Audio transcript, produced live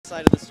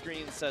side of the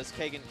screen says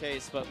Kagan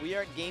Case, but we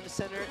are at Game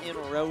Center in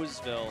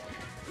Roseville.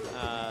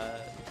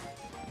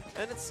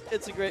 And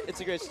it's a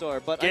great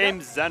store. But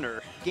Games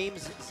Zenner.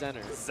 Games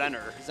Zenner.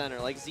 Zenner,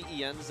 like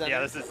Z-E-N, Zenner. Yeah,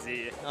 this is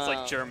Z. It's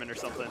like German or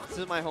something. This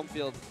is my home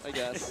field, I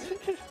guess.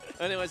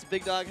 Anyways,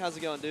 Big Dog, how's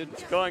it going, dude?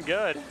 It's going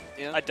good.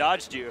 Yeah. I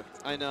dodged you.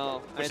 I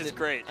know. Which is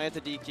great. I had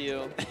to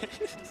DQ.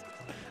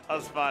 That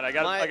was fun. I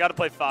got to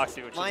play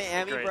Foxy, which is great.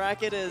 My Ami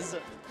bracket is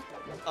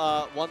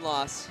 1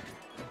 loss.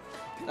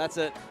 That's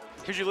it.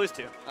 Who'd you lose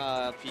to?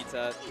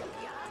 P-Tet.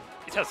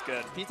 P-Tet's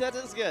good. P-Tet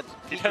is good.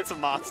 P-Tet's a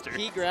monster.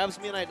 He grabs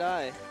me and I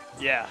die.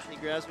 Yeah. He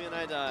grabs me and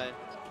I die.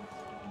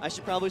 I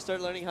should probably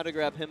start learning how to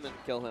grab him and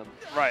kill him.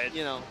 Right.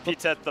 You know.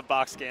 P-Tet the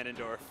box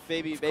Ganondorf.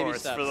 Baby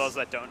steps. For those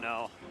that don't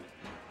know.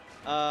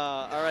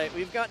 All right,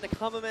 we've got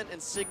Nakamaman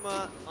and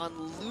Sigma on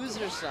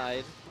loser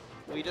side.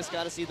 We just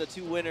got to see the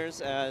 2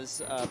 winners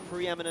as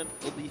Preeminent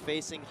will be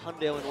facing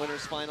Hyundai in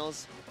winners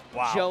finals.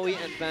 Wow. Joey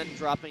and Ben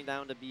dropping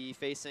down to be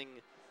facing,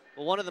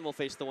 well, one of them will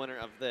face the winner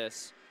of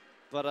this.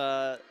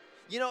 But,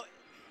 you know,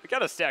 we got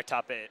to stack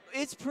top 8.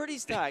 It's pretty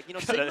stacked. You know,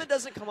 Sigma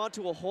doesn't come out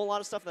to a whole lot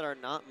of stuff that are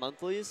not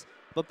monthlies,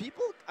 but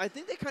people, I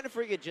think they kind of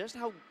forget just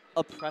how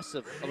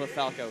oppressive of a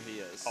Falco he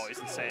is. Oh, he's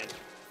insane.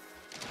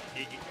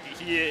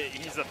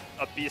 He's a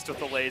beast with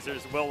the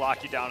lasers, will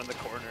lock you down in the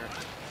corner.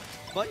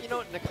 But, you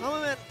know,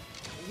 Nakamaman,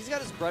 he's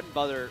got his bread and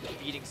butter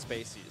beating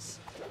Spaceys.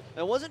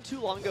 It wasn't too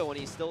long ago when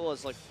he still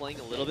was like playing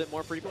a little bit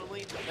more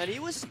frequently, and he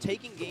was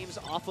taking games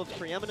off of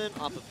Preeminent,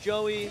 off of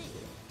Joey.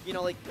 You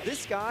know, like,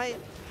 this guy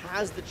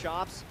has the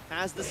chops,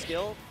 has the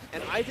skill,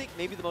 and I think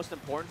maybe the most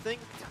important thing,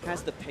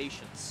 has the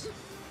patience.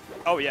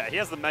 Oh, yeah, he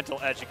has the mental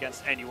edge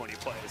against anyone he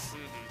plays.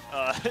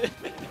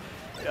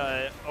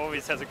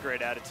 Always has a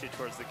great attitude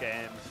towards the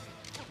game.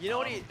 You know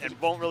what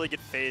and won't really get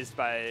phased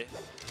by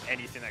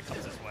anything that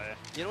comes his way.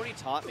 You know what he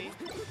taught me?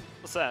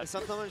 What's that?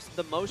 Sometimes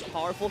the most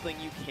powerful thing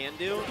you can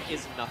do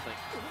is nothing.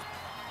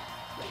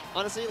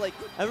 Honestly, like,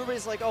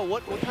 everybody's like, oh,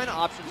 what kind of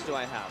options do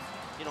I have?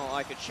 You know,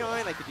 I could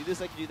shine, I could do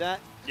this, I could do that.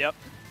 Yep.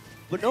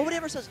 But nobody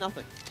ever says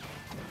nothing.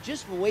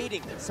 Just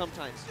waiting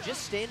sometimes,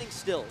 just standing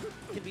still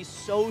can be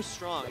so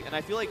strong. And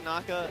I feel like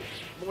Naka,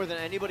 more than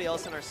anybody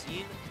else in our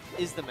scene,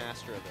 is the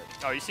master of it.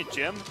 Oh, you see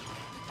Jim?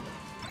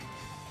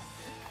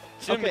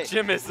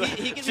 Jim is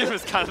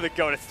kind of the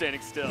goat at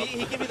standing still.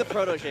 He can be the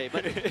protege,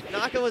 but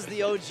Naka was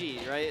the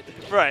OG, right?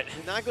 Right.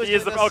 Naka was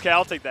okay,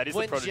 I'll take that. He's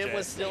the protege. When Jim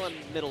was still in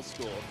middle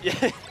school.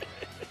 Yeah.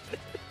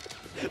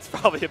 It's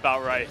probably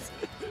about right.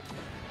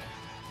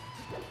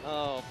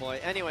 Oh, boy.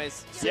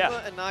 Anyways,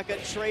 Sigma and Naka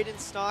trading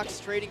stocks,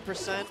 trading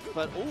percent,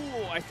 but,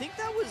 ooh, I think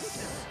that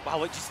was... Wow,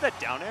 wait, did you see that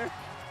down air?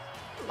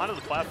 Onto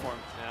the platform.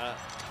 Yeah.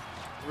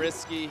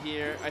 Risky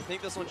here. I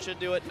think this one should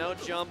do it. No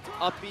jump.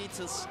 Up B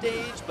to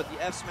stage, but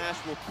the F smash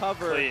will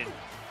cover. Clean.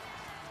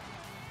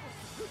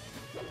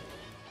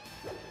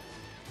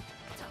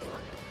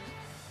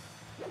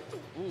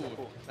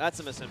 Ooh, that's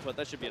a misinput.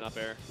 That should be an up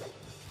air.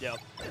 Yep.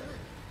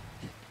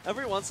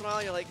 Every once in a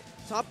while, you're like,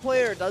 top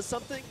player does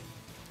something.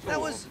 That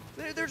was,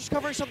 they're just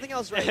covering something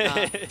else right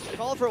now.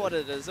 Call it for what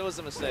it is. It was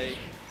a mistake.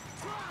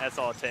 That's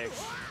all it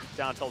takes.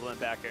 Down tilt and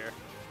back air.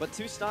 But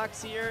 2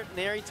 stocks here,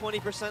 nary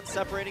 20%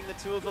 separating the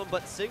 2 of them,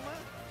 but Sigma?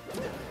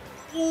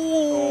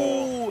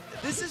 Ooh!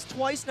 This is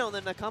twice now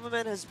that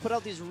Nakamaman has put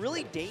out these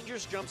really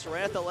dangerous jumps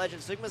right at the ledge,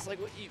 and Sigma's like,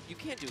 what, you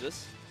can't do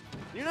this.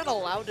 You're not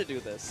allowed to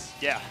do this.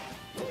 Yeah.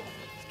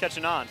 It's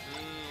catching on.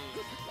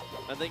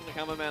 I think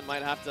Nakamaman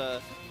might have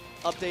to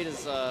update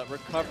his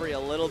recovery a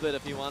little bit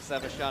if he wants to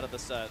have a shot at the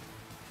set.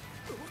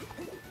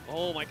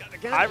 Oh my god,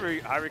 again!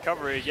 High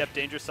recovery, yep,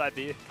 dangerous side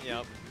B.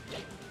 Yep.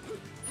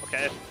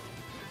 Okay.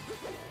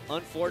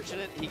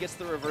 Unfortunate, he gets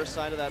the reverse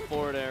side of that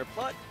forward air,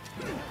 but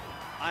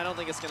I don't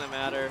think it's going to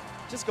matter.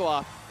 Just go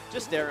off.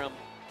 Just dare him.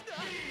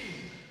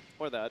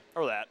 Or that.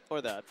 Or that.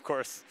 Or that. Of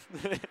course.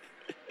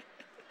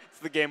 It's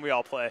the game we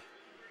all play.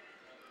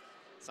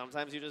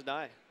 Sometimes you just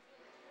die.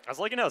 I was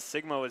liking how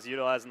Sigma was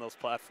utilizing those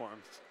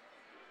platforms.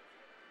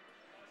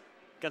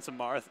 Against a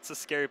Marth, it's a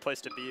scary place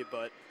to be,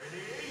 but...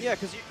 Yeah,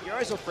 because you're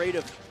always afraid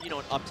of, you know,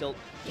 an up tilt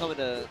coming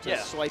to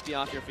swipe you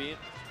off your feet.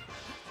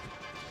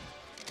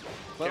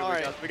 But okay, all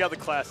right. We got the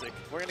classic.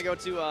 We're going to go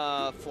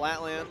to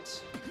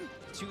Flatland,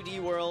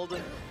 2D World.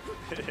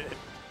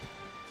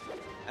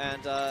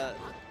 And,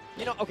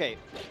 you know, okay,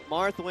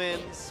 Marth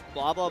wins,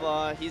 blah, blah,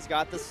 blah. He's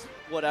got this,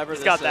 whatever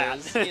He's this got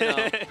is. that. You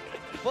know.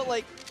 But,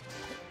 like,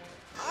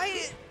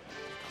 I've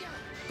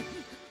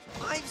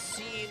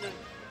seen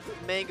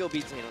Mango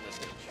beat Zane on this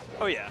stage.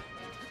 Oh, yeah.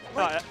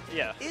 Like,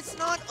 yeah. It's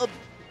not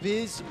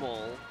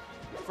abysmal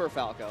for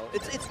Falco.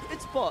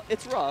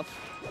 It's rough,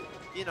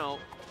 you know,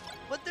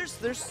 but there's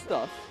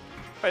stuff.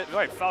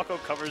 Right, Falco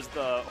covers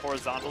the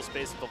horizontal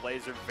space with the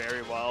laser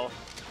very well.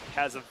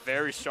 Has a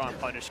very strong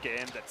punish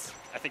game that's,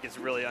 I think, is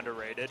really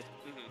underrated.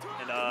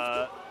 And,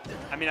 I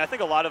mean, I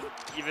think a lot of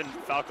even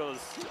Falcos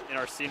in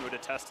our scene would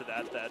attest to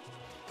that,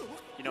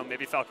 you know,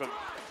 maybe Falco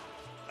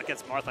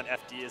against Marth on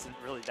FD isn't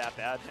really that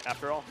bad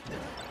after all.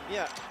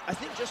 Yeah, I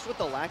think just with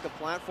the lack of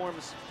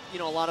platforms, you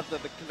know, a lot of the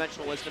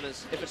conventional wisdom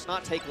is if it's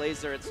not take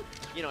laser, it's,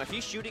 you know, if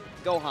he's shooting,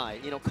 go high,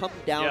 you know, come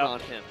down on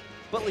him.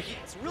 But like,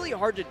 it's really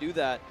hard to do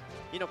that,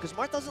 you know, because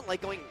Marth doesn't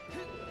like going,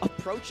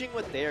 approaching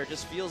with there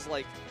just feels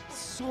like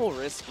so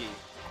risky.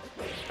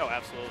 Oh,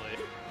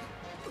 absolutely.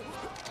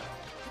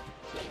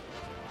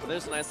 Well,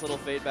 there's a nice little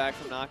fade back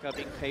from Naka,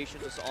 being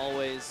patient as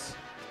always.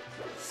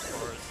 Of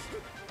course.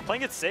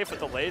 Playing it safe with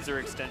the laser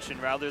extension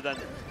rather than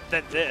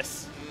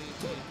this.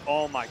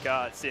 Oh my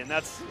God! See, and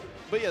that's.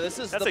 But yeah,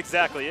 that's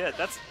exactly it.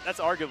 That's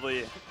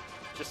arguably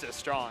just as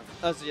strong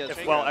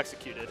if well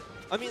executed.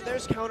 I mean,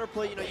 there's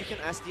counterplay. You know, you can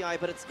SDI,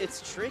 but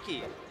it's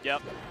tricky.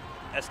 Yep.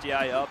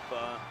 SDI up.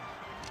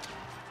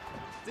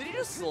 Did he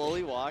just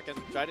slowly walk and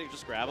try to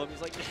just grab him?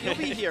 He's like, you'll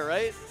be here,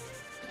 right?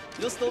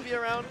 You'll still be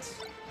around.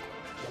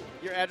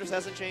 Your address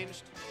hasn't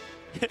changed.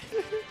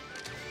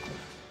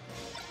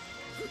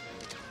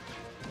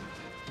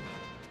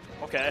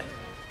 Okay,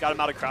 got him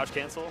out of crouch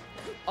cancel.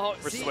 Oh,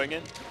 we're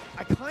swinging.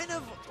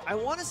 I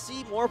want to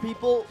see more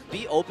people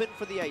be open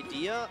for the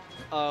idea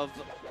of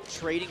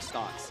trading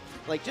stocks,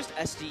 like just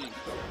SD,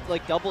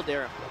 like double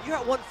dare. You're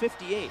at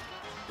 158,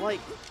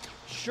 like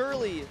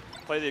surely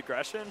play the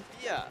aggression.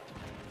 Yeah,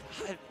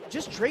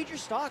 just trade your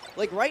stock.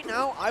 Like right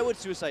now, I would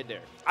suicide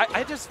dare.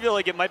 I just feel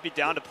like it might be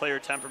down to player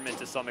temperament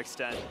to some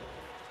extent.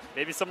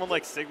 Maybe someone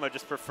like Sigma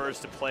just prefers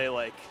to play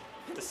like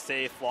the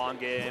safe long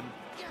game.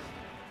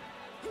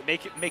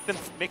 Make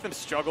them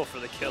struggle for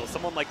the kill.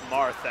 Someone like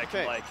Marth that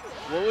can like.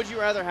 What would you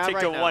rather have take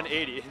right to now?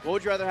 180. What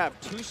would you rather have?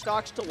 2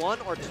 stocks to 1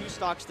 or 2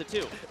 stocks to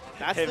 2?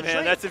 That's hey the man,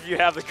 trade. that's if you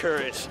have the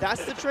courage.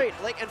 That's the trade.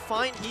 Like, and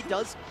fine,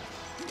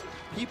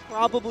 he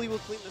probably will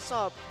clean this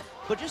up,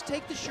 but just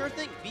take the sure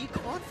thing. Be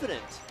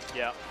confident.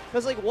 Yeah.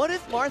 Because like, what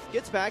if Marth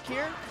gets back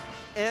here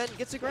and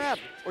gets a grab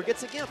or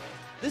gets a gimp?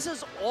 This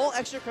is all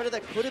extra credit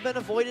that could have been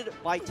avoided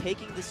by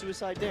taking the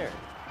suicide dare.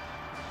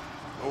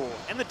 Oh,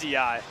 and the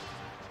DI.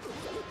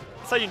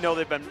 That's how you know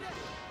they've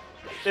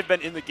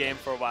been in the game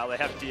for a while. They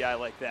have DI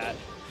like that.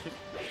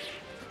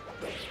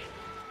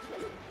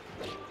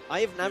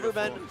 I have never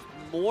been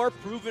more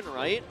proven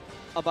right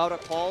about a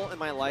call in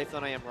my life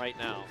than I am right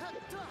now.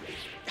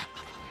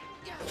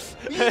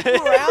 He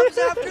grabs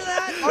after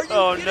that? Are you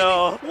kidding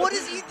no. me? What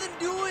is Ethan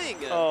doing?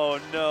 Oh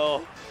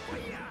no.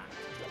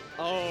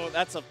 Oh,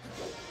 that's an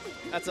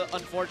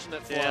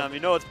unfortunate flaw. Damn, you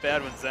know it's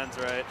bad when Zen's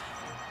right.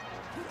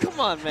 Come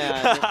on,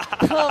 man.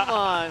 Come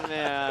on,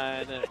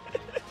 man.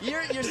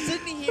 You're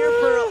sitting here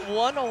for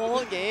one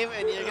whole game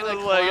and you're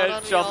gonna clown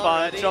on me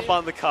already? Jump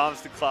on the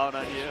comms to clown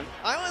on you.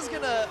 I was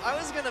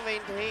gonna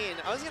maintain.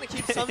 I was gonna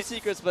keep some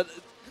secrets, but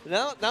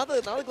now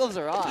the gloves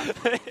are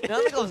off.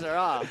 Now the gloves are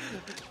off.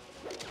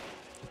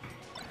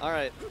 All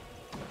right,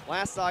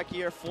 last stock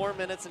here. 4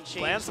 minutes and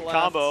change Lands the left.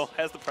 combo,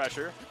 has the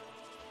pressure.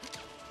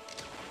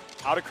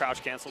 Out of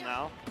crouch cancel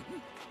now.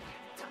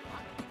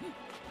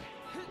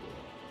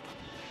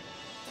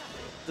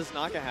 Does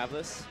Naka have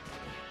this?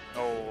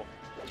 Oh,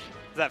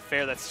 is that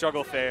fair? That's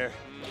struggle fair.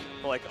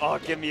 Like, oh,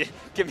 get me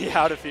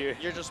out of here.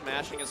 You're just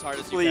mashing as hard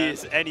as you can.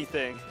 Please,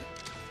 anything.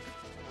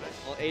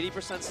 Well,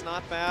 80%'s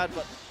not bad,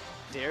 but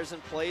dares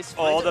in place.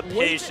 Oh, the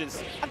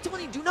patience. I'm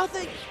telling you, do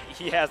nothing.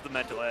 He has the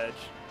mental edge.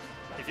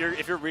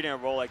 If you're reading a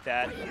roll like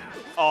that,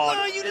 oh,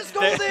 no, you just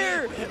go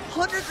there.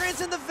 100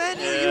 grand's in the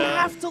venue. Yeah. You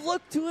have to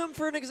look to him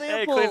for an example.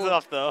 Hey, it cleans it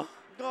up though.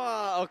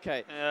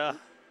 Okay. Yeah,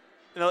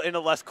 in a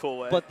less cool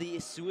way. But the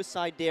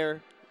suicide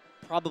dare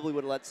probably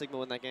would have let Sigma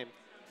win that game.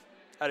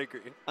 I'd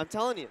agree. I'm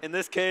telling you. In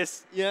this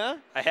case, yeah,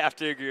 I have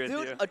to agree with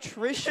you. Dude,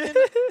 attrition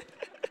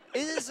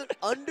is an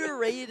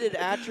underrated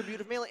attribute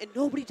of Melee, and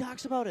nobody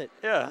talks about it.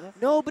 Yeah.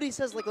 Nobody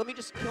says, like, let me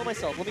just kill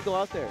myself. Let me go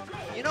out there.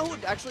 You know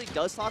who actually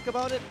does talk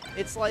about it?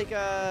 It's like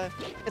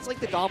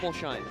the Gommel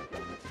Shine.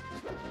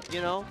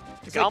 You know?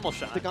 The Gommel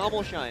Shine? The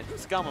Gommel Shine.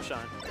 It's Gommel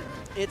Shine.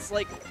 It's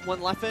like when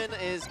Leffen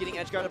is getting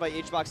edge guarded by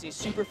H-Box and he's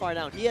super far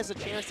down. He has a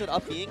chance at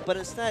up being, but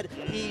instead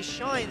he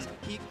shines,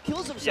 he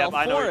kills himself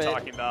I know for what you're it,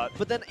 talking about.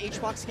 But then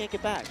H-Box can't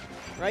get back,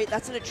 right?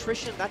 That's an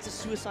attrition, that's a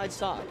suicide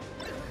stock.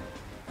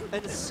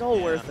 And it's so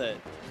worth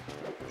it.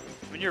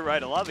 I mean, you're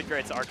right, a lot of the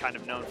greats are kind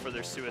of known for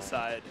their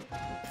suicide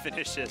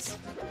finishes.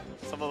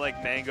 Someone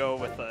like Mango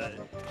with a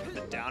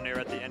down air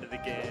at the end of the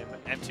game,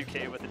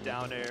 M2K with a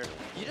down air,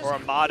 or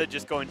Amada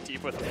just going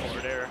deep with a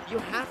forward air. You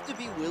have to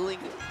be willing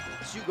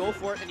to go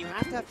for it, and you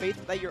have to have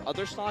faith that your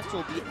other stocks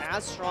will be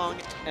as strong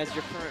as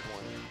your current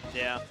one.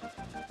 Yeah,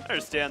 I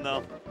understand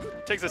though.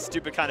 It takes a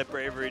stupid kind of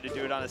bravery to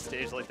do it on a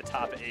stage like the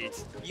top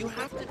 8. You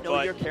have to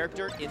know your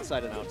character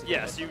inside and out.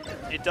 Yes,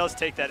 it does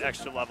take that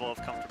extra level of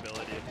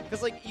comfortability.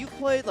 Because like you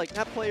played like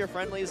not player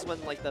friendlies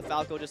when like the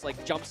Falco just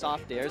like jumps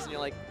off dares and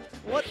you're like,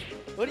 what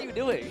are you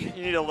doing?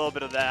 You need a little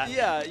bit of that.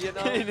 Yeah, you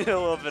know. You need a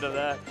little bit of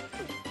that.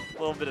 A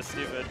little bit of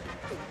stupid.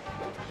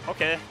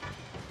 Okay.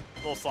 A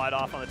little slide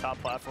off on the top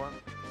platform.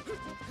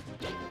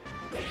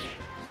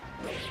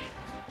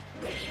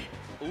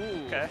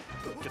 Ooh. Okay.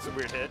 Gets a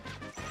weird hit.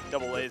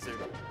 Double laser.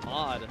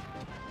 Odd.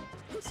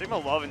 Sigma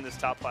loving this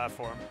top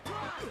platform.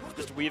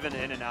 Just weaving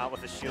in and out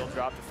with a shield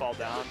drop to fall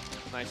down.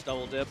 Nice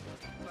double dip.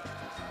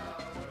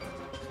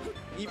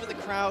 Even the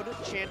crowd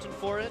chanting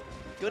for it.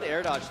 Good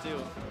air dodge,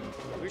 too.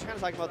 We were kind of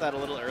talking about that a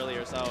little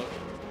earlier, so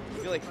I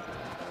feel like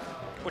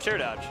Which air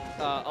dodge?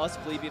 us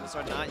plebeians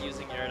are not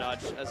using air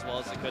dodge as well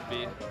as it could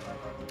be.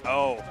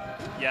 Oh,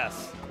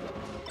 yes.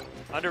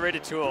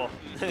 Underrated tool.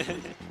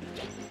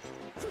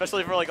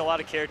 Especially for like a lot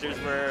of characters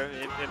where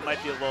it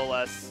might be a little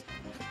less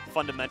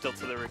fundamental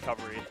to the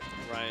recovery.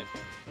 Right.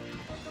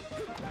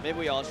 Maybe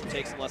we all should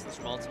take some lessons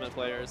from Ultimate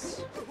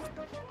players.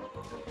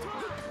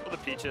 Or the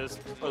Peaches,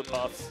 or the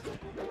Puffs.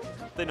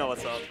 They know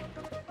what's up.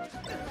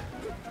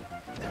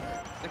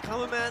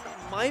 Nakamaman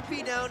might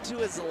be down to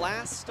his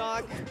last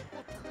stock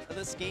of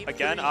this game.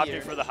 Again,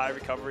 opting for the high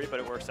recovery, but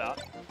it works out.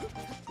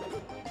 I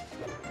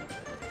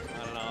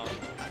don't know.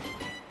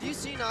 Do you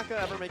see Naka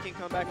ever making a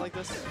comeback like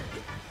this?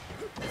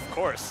 Of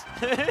course.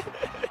 You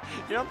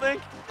don't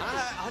think?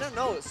 I don't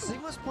know.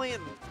 Sigma's playing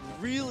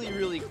really,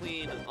 really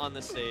clean on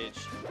this stage.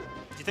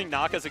 Do you think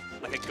Naka's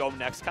like a go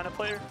next kind of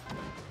player?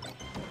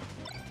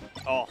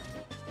 Oh.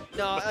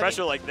 No, With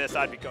pressure like this,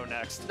 I'd be go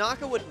next.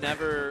 Naka would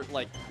never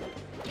like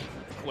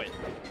quit.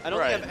 I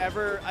don't think I've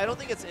ever. I don't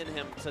think it's in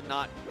him to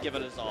not give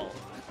it his all,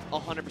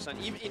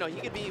 100%. Even, you know,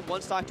 he could be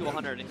one stock to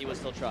 100 and he would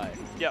still try.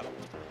 Yep.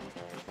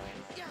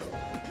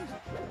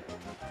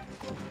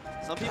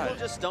 Some people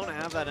just don't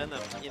have that in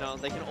them. You know,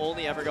 they can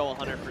only ever go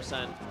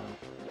 100%.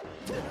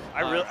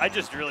 I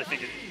just really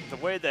think the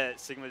way that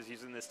Sigma is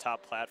using this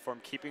top platform,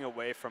 keeping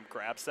away from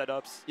grab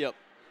setups. Yep.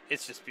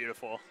 It's just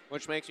beautiful.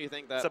 Which makes me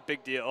think that it's a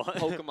big deal.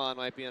 Pokemon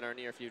might be in our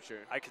near future.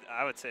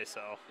 I would say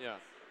so. Yeah.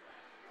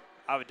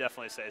 I would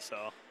definitely say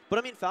so. But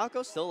I mean,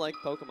 Falco still like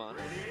Pokemon.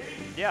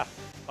 Yeah.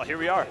 Well, here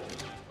we are.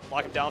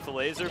 Lock him down with the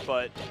laser,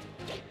 but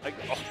like,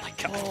 oh my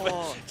god,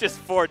 Oh. just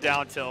 4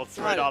 down tilts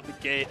right off the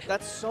gate.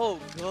 That's so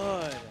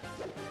good.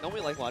 Don't we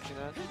like watching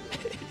that?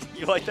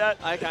 You like that?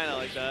 I kind of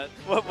like that.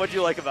 What'd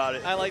you like about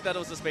it? I like that it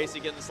was a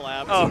spacey getting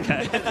slapped. Oh,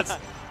 okay.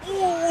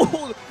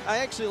 Ooh, I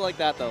actually like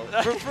that though.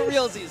 For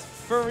realsies.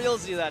 For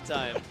realsy that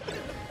time.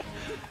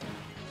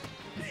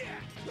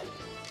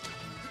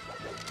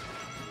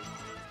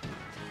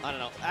 I don't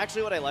know.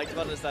 Actually, what I liked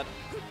about it is that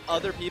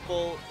other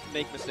people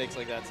make mistakes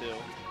like that too.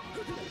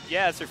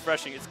 Yeah, it's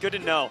refreshing. It's good to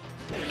know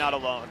you're not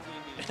alone.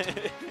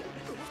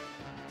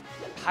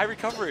 High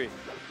recovery.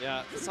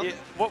 Yeah.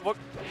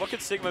 What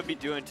could Sigma be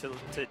doing to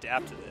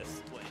adapt to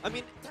this? I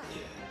mean,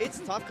 it's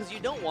tough because you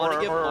don't want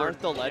to give Marth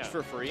the ledge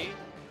for free,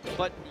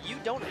 but you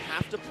don't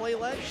have to play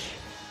ledge.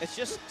 It's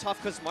just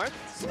tough because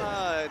Marth's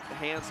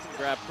hands can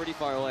grab pretty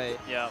far away.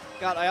 Yeah.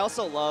 God, I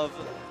also love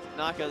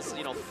Naka's,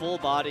 you know, full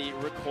body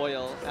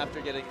recoil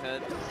after getting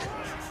hit.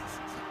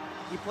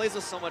 He plays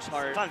with so much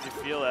heart. Sometimes you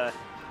feel that.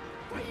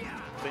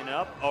 Clean it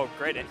up. Oh,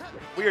 great.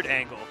 Weird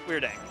angle.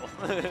 Weird angle.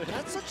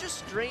 That's such a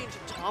strange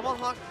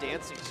tomahawk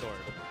dancing sword.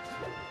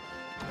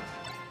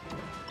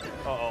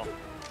 Uh-oh.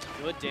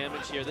 Good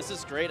damage here. This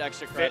is great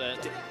extra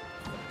credit.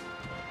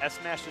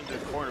 S-smash into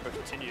the corner, but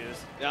continues.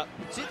 Yeah.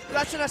 See,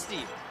 that's an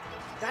SD.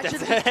 That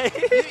should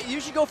be, you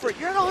should go for it.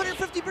 You're at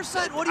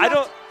 150%. What do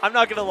you I'm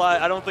not going to lie.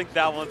 I don't think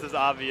that one's as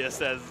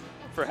obvious as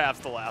perhaps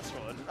the last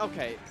one.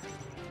 Okay.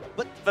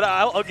 But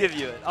I'll give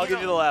you it. I'll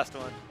give you the last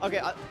one. Okay,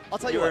 I'll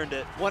tell you what. You earned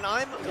it. When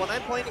I'm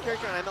playing a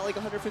character and I'm at like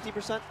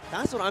 150%,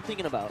 that's what I'm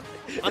thinking about.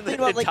 I'm thinking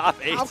about like top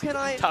 8, how can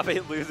I top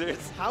 8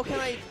 losers. How can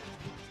I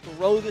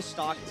throw the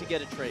stock to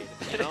get a trade?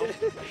 You know?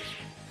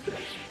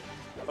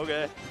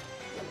 Okay.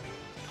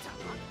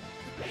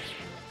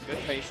 Good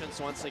patience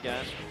once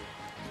again.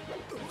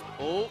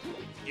 Oh,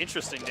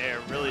 interesting there.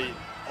 Really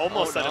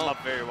almost set him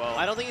up very well.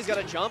 I don't think he's got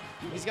a jump.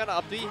 He's got an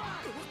up B.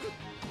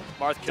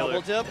 Marth killer.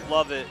 Double dip.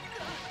 Love it.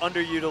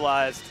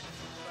 Underutilized.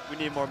 We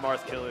need more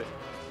Marth killer.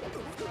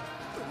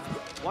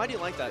 Why do you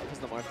like that? Because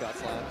the Marth got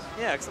slapped.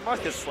 Yeah, because the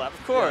Marth gets slapped,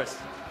 of course.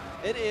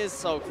 Yeah. It is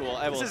so cool,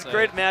 I will say. This is a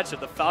great matchup.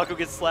 The Falco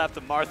gets slapped,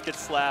 the Marth gets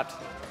slapped.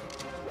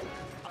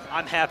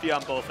 I'm happy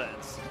on both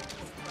ends.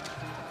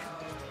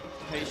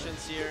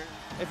 Patience here.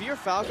 If you're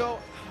Falco,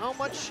 how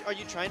much are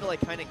you trying to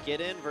like kind of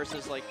get in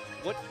versus like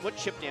what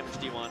chip damage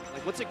do you want?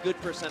 Like what's a good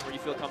percent where you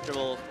feel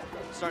comfortable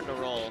starting to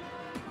roll?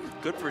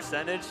 Good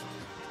percentage?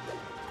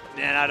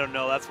 Man, I don't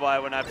know. That's why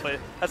when I play,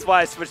 that's why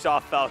I switched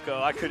off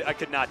Falco. I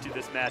could not do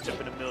this matchup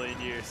in a million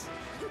years.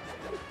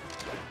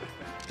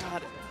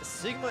 God,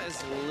 Sigma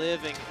is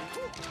living.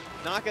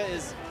 Naka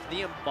is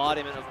the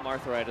embodiment of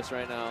Marthritis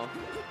right now.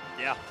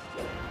 Yeah.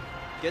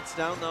 Gets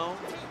down though.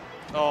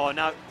 Oh,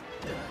 now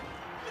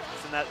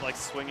it's in that like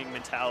swinging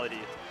mentality.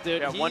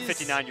 Dude, yeah,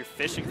 159 you're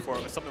fishing for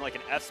it with something like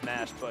an F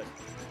smash, but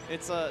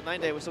it's a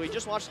 9-day. So we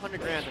just watched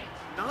 100 grand.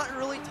 Not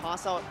really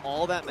toss out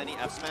all that many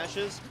F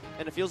smashes,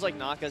 and it feels like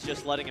Naka's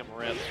just letting him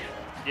rip.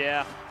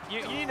 Yeah,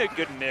 you need a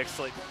good mix.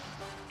 Like,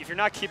 if you're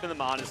not keeping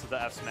them honest with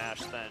the F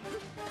smash, then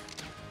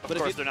of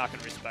course they're not going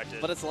to respect it.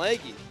 But it's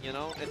laggy, you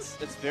know.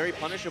 It's very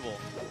punishable.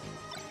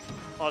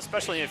 Well,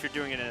 especially if you're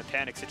doing it in a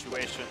panic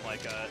situation,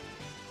 like a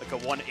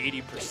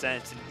 180%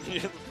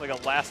 and like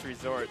a last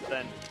resort,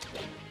 then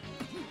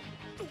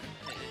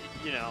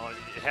you know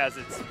it has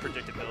its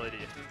predictability.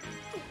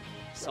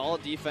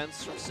 Solid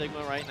defense from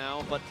Sigma right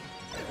now, but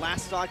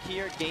last stock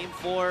here, game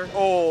 4.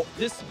 Oh,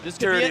 this could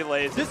dirty be it.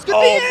 laser. This could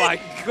Oh be it.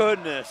 my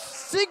goodness.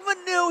 Sigma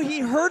knew, he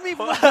heard me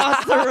from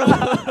across the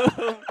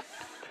room.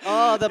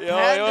 Oh, the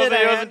panda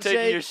he wasn't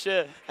taking your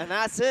shit. And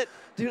that's it.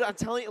 Dude, I'm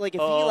telling you, like,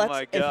 if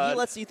he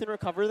lets Ethan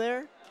recover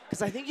there,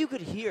 because I think you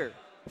could hear,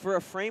 for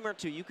a frame or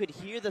two, you could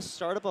hear the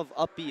startup of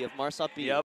up B, of Marth's up B. Yep.